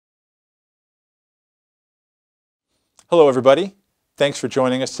Hello everybody. Thanks for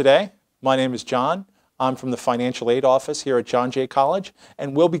joining us today. My name is John. I'm from the Financial Aid Office here at John Jay College,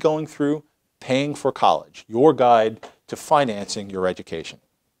 and we'll be going through Paying for College, your guide to financing your education.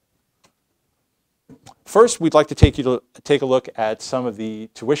 First, we'd like to take a look at some of the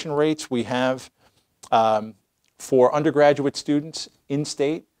tuition rates we have for undergraduate students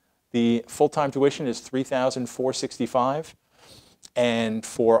in-state. The full-time tuition is $3,465, and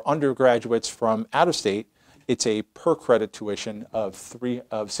for undergraduates from out-of-state, it's a per-credit tuition of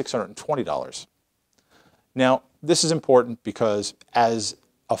 $620. Now, this is important because as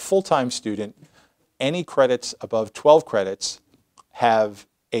a full-time student, any credits above 12 credits have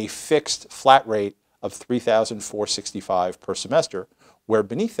a fixed flat rate of $3,465 per semester, where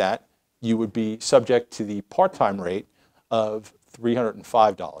beneath that, you would be subject to the part-time rate of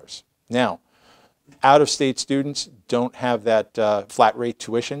 $305. Now, out-of-state students don't have that flat rate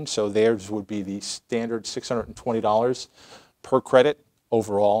tuition, so theirs would be the standard $620 per credit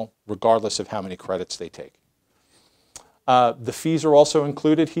overall, regardless of how many credits they take. The fees are also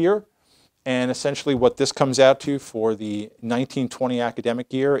included here, and essentially what this comes out to for the 1920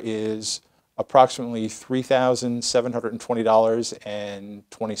 academic year is approximately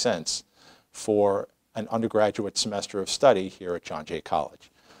 $3,720.20 for an undergraduate semester of study here at John Jay College.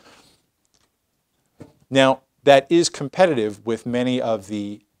 Now, that is competitive with many of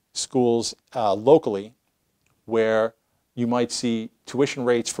the schools locally, where you might see tuition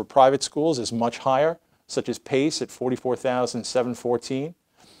rates for private schools is much higher, such as Pace at $44,714,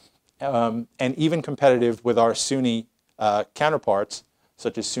 and even competitive with our SUNY counterparts,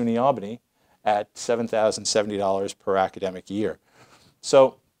 such as SUNY Albany, at $7,070 per academic year.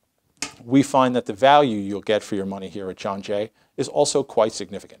 So we find that the value you'll get for your money here at John Jay is also quite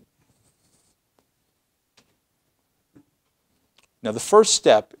significant. Now, the first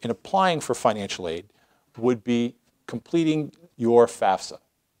step in applying for financial aid would be completing your FAFSA.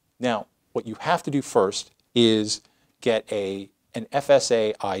 Now, what you have to do first is get an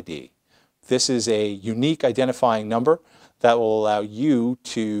FSA ID. This is a unique identifying number that will allow you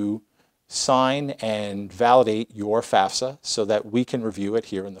to sign and validate your FAFSA so that we can review it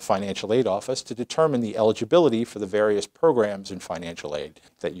here in the Financial Aid Office to determine the eligibility for the various programs in financial aid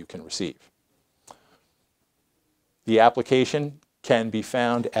that you can receive. The application can be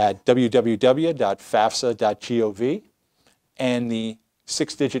found at www.fafsa.gov, and the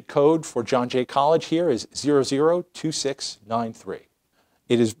 6-digit code for John Jay College here is 002693.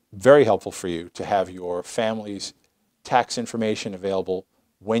 It is very helpful for you to have your family's tax information available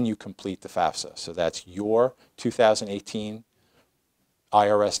when you complete the FAFSA. So that's your 2018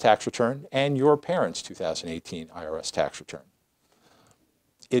 IRS tax return and your parents' 2018 IRS tax return.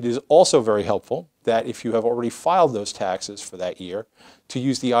 It is also very helpful that if you have already filed those taxes for that year, to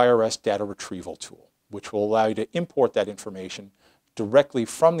use the IRS data retrieval tool, which will allow you to import that information directly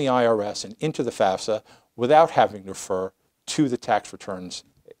from the IRS and into the FAFSA without having to refer to the tax returns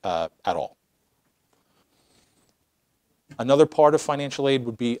at all. Another part of financial aid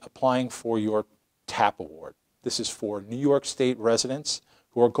would be applying for your TAP award. This is for New York State residents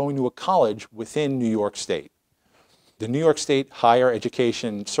who are going to a college within New York State. The New York State Higher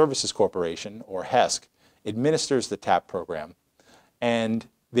Education Services Corporation, or HESC, administers the TAP program, and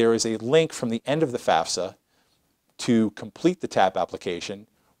there is a link from the end of the FAFSA to complete the TAP application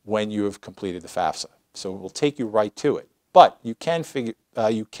when you have completed the FAFSA. So it will take you right to it. But you can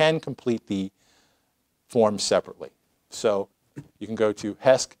complete the forms separately. So you can go to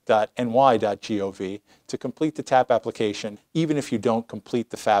hesc.ny.gov to complete the TAP application, even if you don't complete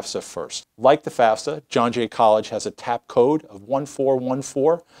the FAFSA first. Like the FAFSA, John Jay College has a TAP code of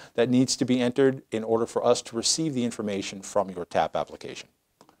 1414 that needs to be entered in order for us to receive the information from your TAP application.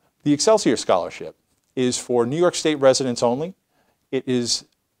 The Excelsior Scholarship is for New York State residents only. It is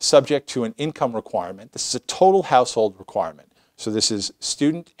subject to an income requirement. This is a total household requirement. So this is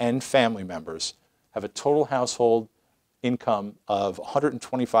student and family members have a total household income of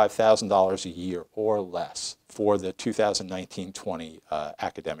 $125,000 a year or less for the 2019-20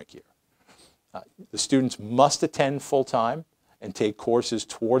 academic year. The students must attend full-time and take courses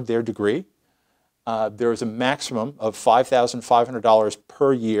toward their degree. There is a maximum of $5,500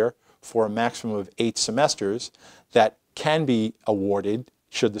 per year for a maximum of 8 semesters that can be awarded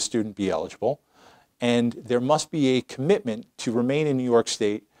should the student be eligible. And there must be a commitment to remain in New York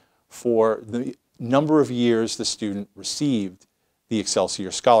State for the number of years the student received the Excelsior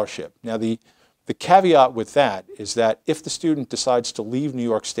Scholarship. Now, the caveat with that is that if the student decides to leave New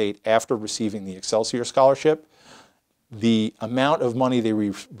York State after receiving the Excelsior Scholarship, the amount of money they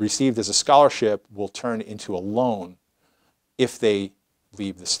received as a scholarship will turn into a loan if they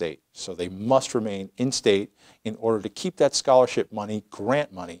leave the state. So they must remain in state in order to keep that scholarship money,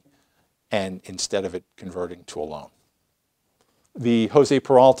 grant money, and instead of it converting to a loan. The Jose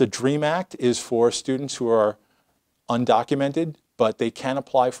Peralta DREAM Act is for students who are undocumented, but they can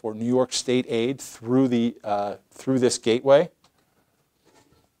apply for New York State aid through this gateway.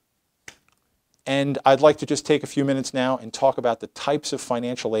 And I'd like to just take a few minutes now and talk about the types of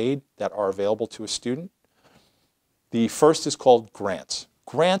financial aid that are available to a student. The first is called grants.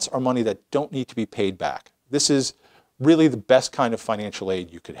 Grants are money that don't need to be paid back. This is really the best kind of financial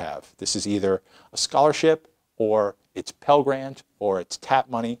aid you could have. This is either a scholarship, or it's Pell Grant, or it's TAP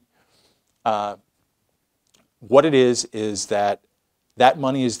money. What it is that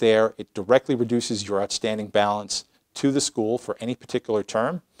money is there. It directly reduces your outstanding balance to the school for any particular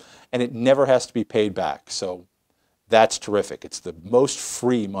term, and it never has to be paid back. So that's terrific. It's the most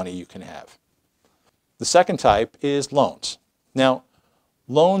free money you can have. The second type is loans. Now,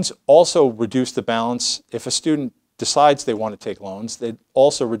 loans also reduce the balance. If a student decides they want to take loans, it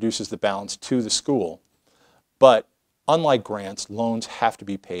also reduces the balance to the school. But unlike grants, loans have to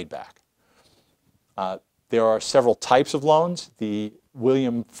be paid back. There are several types of loans. The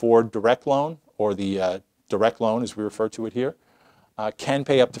William Ford Direct Loan, or the direct loan as we refer to it here, can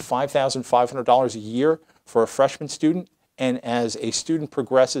pay up to $5,500 a year for a freshman student. And as a student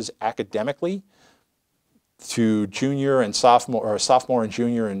progresses academically to junior and sophomore, or sophomore and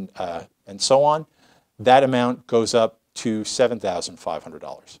junior and so on, that amount goes up to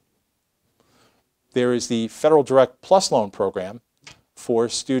 $7,500. There is the Federal Direct Plus Loan Program for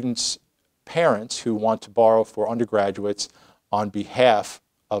students' parents who want to borrow for undergraduates on behalf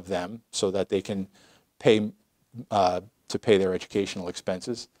of them so that they can pay to pay their educational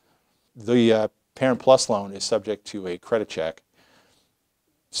expenses. The Parent Plus loan is subject to a credit check,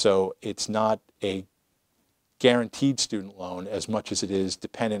 so it's not a guaranteed student loan as much as it is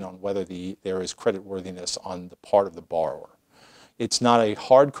dependent on whether there is creditworthiness on the part of the borrower. It's not a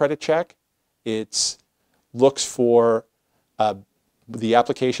hard credit check. It looks for, the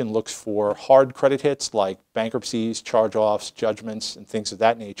application looks for hard credit hits like bankruptcies, charge-offs, judgments, and things of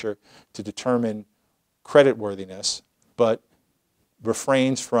that nature to determine creditworthiness, but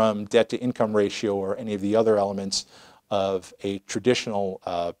refrains from debt-to-income ratio or any of the other elements of a traditional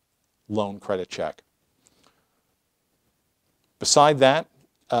loan credit check. Beside that,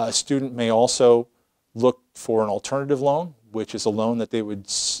 a student may also look for an alternative loan, which is a loan that they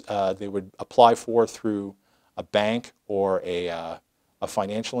would apply for through a bank or a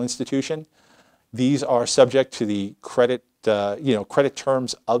financial institution. These are subject to the credit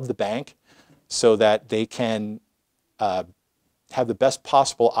terms of the bank, so that they can have the best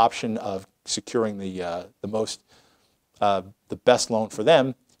possible option of securing the best loan for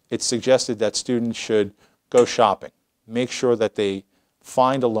them. It's suggested that students should go shopping, make sure that they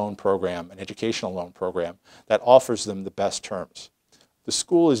find a loan program, an educational loan program, that offers them the best terms. The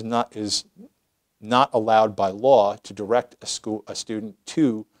school is not allowed by law to direct a student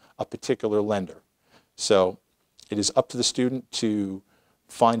to a particular lender. So it is up to the student to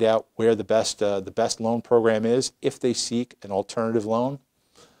find out where the best loan program is if they seek an alternative loan.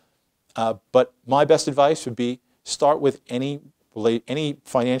 But my best advice would be start with any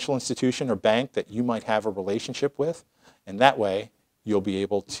financial institution or bank that you might have a relationship with, and that way you'll be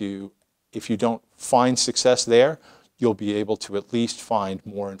able to, if you don't find success there, you'll be able to at least find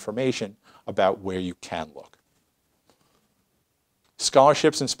more information about where you can look.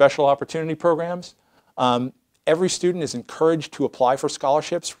 Scholarships and special opportunity programs. Every student is encouraged to apply for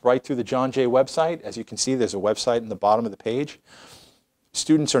scholarships right through the John Jay website. As you can see, there's a website in the bottom of the page.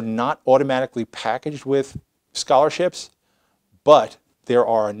 Students are not automatically packaged with scholarships, but there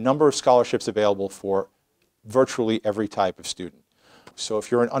are a number of scholarships available for virtually every type of student. So if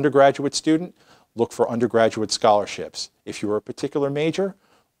you're an undergraduate student, look for undergraduate scholarships. If you're a particular major,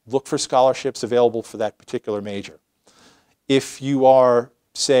 look for scholarships available for that particular major. If you are,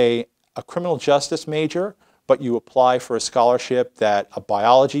 say, a criminal justice major, but you apply for a scholarship that a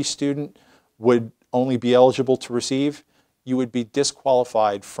biology student would only be eligible to receive, you would be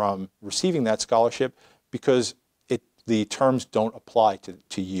disqualified from receiving that scholarship because the terms don't apply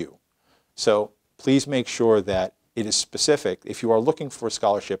to you. So please make sure that it is specific. If you are looking for a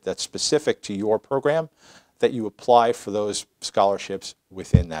scholarship that's specific to your program, that you apply for those scholarships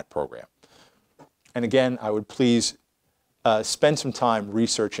within that program. And again, I would please spend some time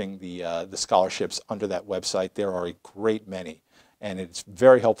researching the scholarships under that website. There are a great many, and it's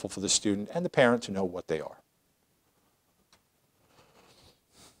very helpful for the student and the parent to know what they are.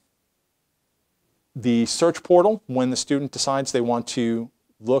 The search portal, when the student decides they want to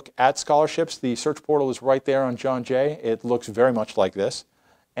look at scholarships, the search portal is right there on John Jay. It looks very much like this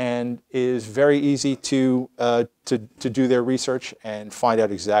and is very easy to do their research and find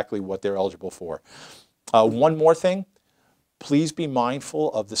out exactly what they're eligible for. One more thing, please be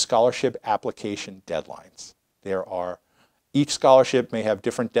mindful of the scholarship application deadlines. Each scholarship may have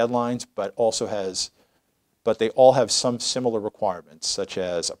different deadlines, but they all have some similar requirements, such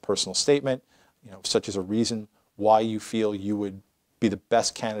as a personal statement, such as a reason why you feel you would be the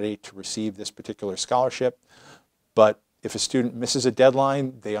best candidate to receive this particular scholarship. But if a student misses a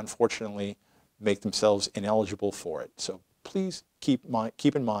deadline, they unfortunately make themselves ineligible for it. So please keep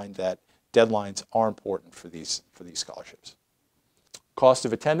in mind that deadlines are important for these scholarships. Cost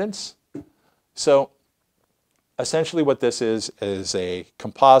of attendance. So essentially what this is a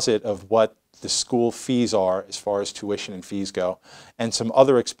composite of what the school fees are as far as tuition and fees go, and some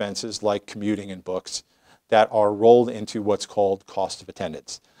other expenses like commuting and books that are rolled into what's called cost of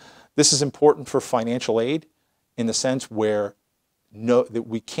attendance. This is important for financial aid in the sense where that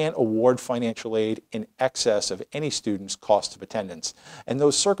we can't award financial aid in excess of any student's cost of attendance. And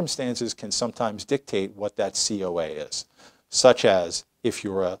those circumstances can sometimes dictate what that COA is, such as if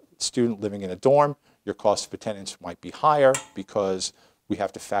you're a student living in a dorm, your cost of attendance might be higher because we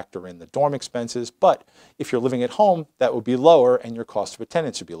have to factor in the dorm expenses. But if you're living at home, that would be lower and your cost of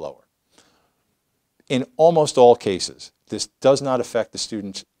attendance would be lower. In almost all cases, this does not affect the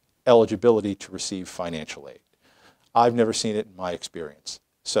student's eligibility to receive financial aid. I've never seen it in my experience.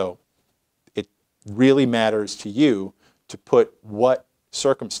 So it really matters to you to put what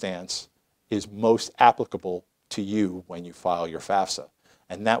circumstance is most applicable to you when you file your FAFSA.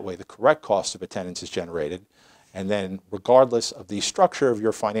 And that way the correct cost of attendance is generated. And then regardless of the structure of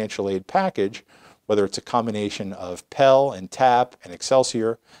your financial aid package, whether it's a combination of Pell and TAP and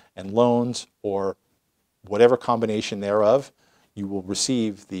Excelsior and loans or whatever combination thereof, you will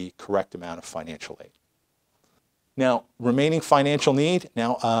receive the correct amount of financial aid. Now, remaining financial need.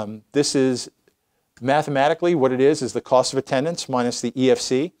 Now, this is mathematically what it is the cost of attendance minus the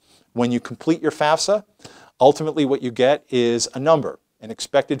EFC. When you complete your FAFSA, ultimately what you get is a number, an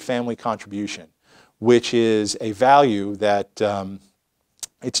expected family contribution, which is a value that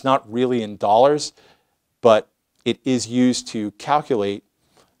it's not really in dollars, but it is used to calculate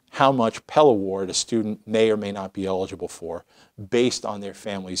how much Pell Award a student may or may not be eligible for based on their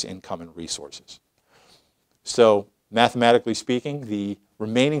family's income and resources. So mathematically speaking, the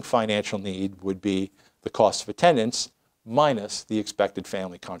remaining financial need would be the cost of attendance minus the expected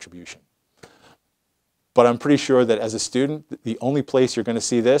family contribution. But I'm pretty sure that as a student, the only place you're going to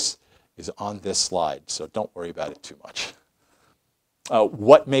see this is on this slide, so don't worry about it too much.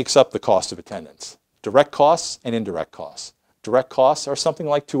 What makes up the cost of attendance? Direct costs and indirect costs. Direct costs are something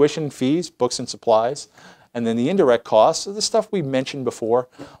like tuition, fees, books and supplies. And then the indirect costs are the stuff we mentioned before,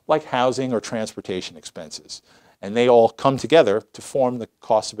 like housing or transportation expenses. And they all come together to form the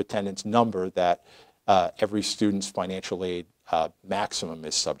cost of attendance number that every student's financial aid maximum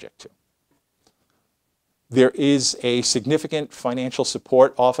is subject to. There is a significant financial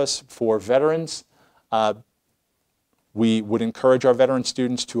support office for veterans. We would encourage our veteran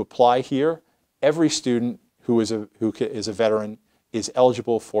students to apply here. Every student who is a veteran is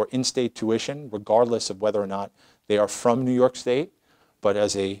eligible for in-state tuition, regardless of whether or not they are from New York State. But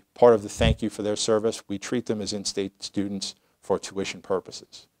as a part of the thank you for their service, we treat them as in-state students for tuition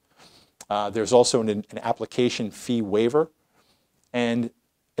purposes. There's also an application fee waiver, and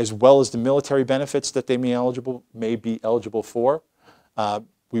as well as the military benefits that they may be eligible for.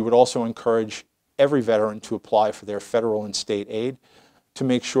 We would also encourage every veteran to apply for their federal and state aid to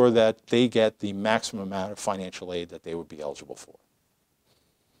make sure that they get the maximum amount of financial aid that they would be eligible for.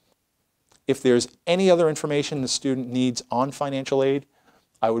 If there's any other information the student needs on financial aid,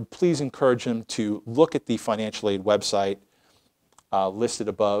 I would please encourage them to look at the financial aid website listed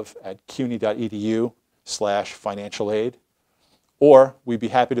above at cuny.edu/financial aid. Or we'd be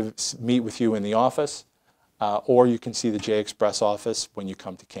happy to meet with you in the office, or you can see the J Express office when you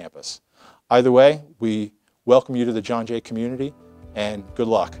come to campus. Either way, we welcome you to the John Jay community, and good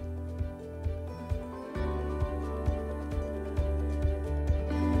luck.